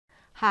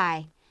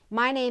Hi,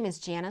 my name is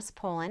Janice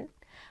Pullen.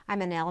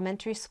 I'm an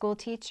elementary school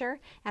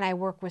teacher and I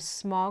work with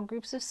small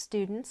groups of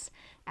students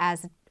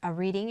as a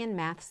reading and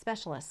math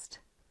specialist.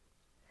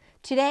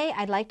 Today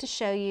I'd like to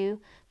show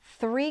you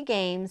 3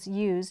 games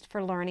used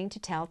for learning to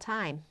tell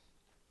time.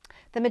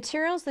 The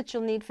materials that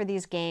you'll need for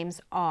these games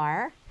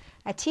are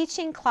a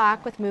teaching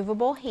clock with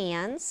movable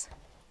hands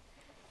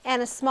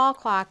and a small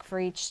clock for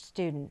each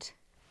student.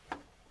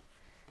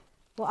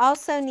 We'll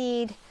also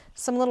need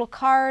some little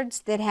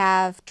cards that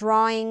have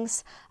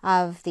drawings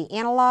of the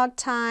analog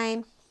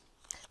time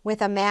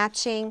with a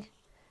matching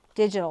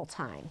digital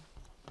time.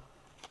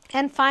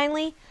 And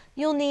finally,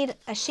 you'll need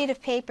a sheet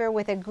of paper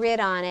with a grid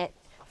on it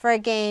for a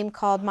game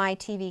called My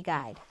TV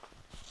Guide.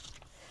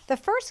 The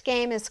first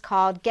game is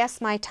called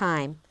Guess My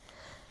Time.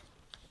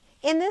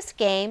 In this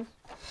game,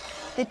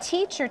 the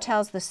teacher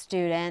tells the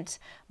student,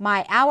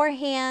 my hour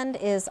hand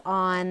is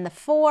on the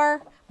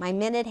 4, my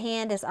minute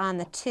hand is on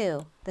the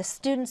 2. The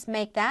students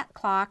make that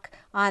clock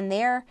on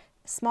their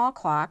small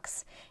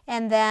clocks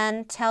and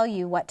then tell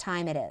you what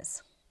time it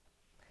is.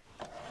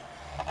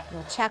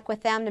 You'll check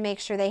with them to make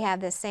sure they have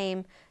the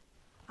same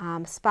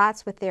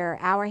spots with their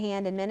hour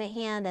hand and minute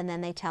hand, and then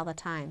they tell the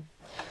time.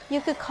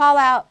 You could call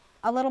out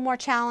a little more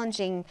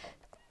challenging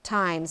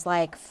times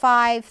like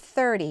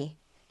 5:30.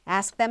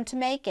 Ask them to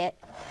make it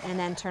and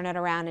then turn it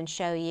around and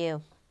show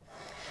you.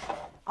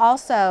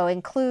 Also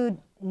include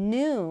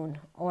noon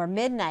or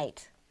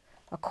midnight,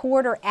 a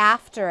quarter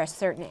after a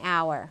certain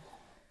hour.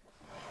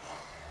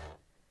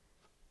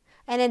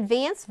 An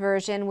advanced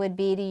version would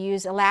be to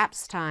use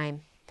elapsed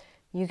time.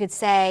 You could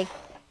say,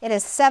 it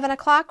is 7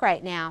 o'clock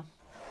right now.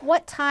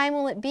 What time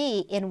will it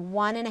be in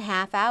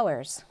 1.5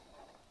 hours?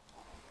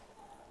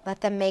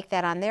 Let them make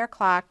that on their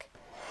clock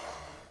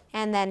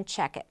and then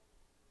check it.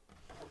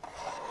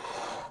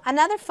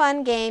 Another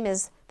fun game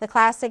is the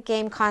classic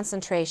game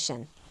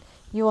Concentration.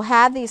 You will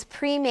have these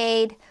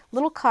pre-made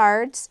little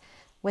cards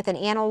with an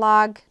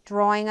analog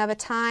drawing of a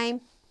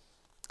time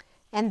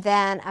and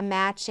then a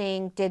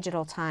matching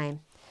digital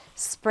time.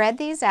 Spread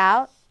these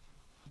out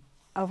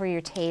over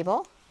your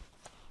table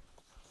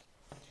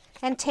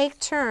and take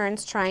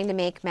turns trying to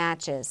make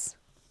matches.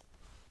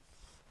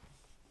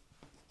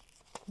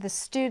 The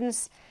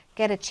students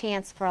get a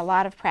chance for a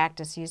lot of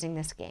practice using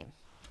this game.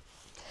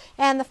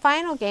 And the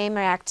final game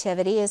or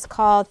activity is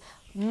called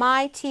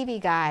My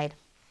TV Guide.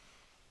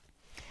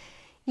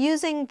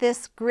 Using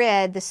this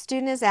grid, the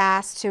student is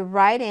asked to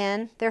write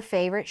in their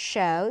favorite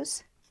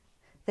shows,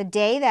 the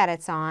day that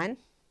it's on,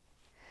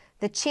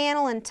 the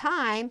channel and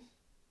time,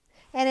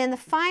 and in the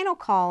final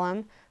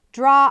column,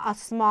 draw a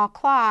small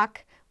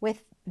clock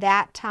with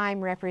that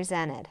time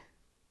represented.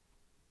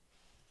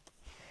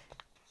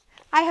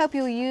 I hope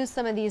you'll use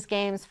some of these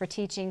games for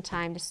teaching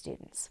time to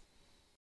students.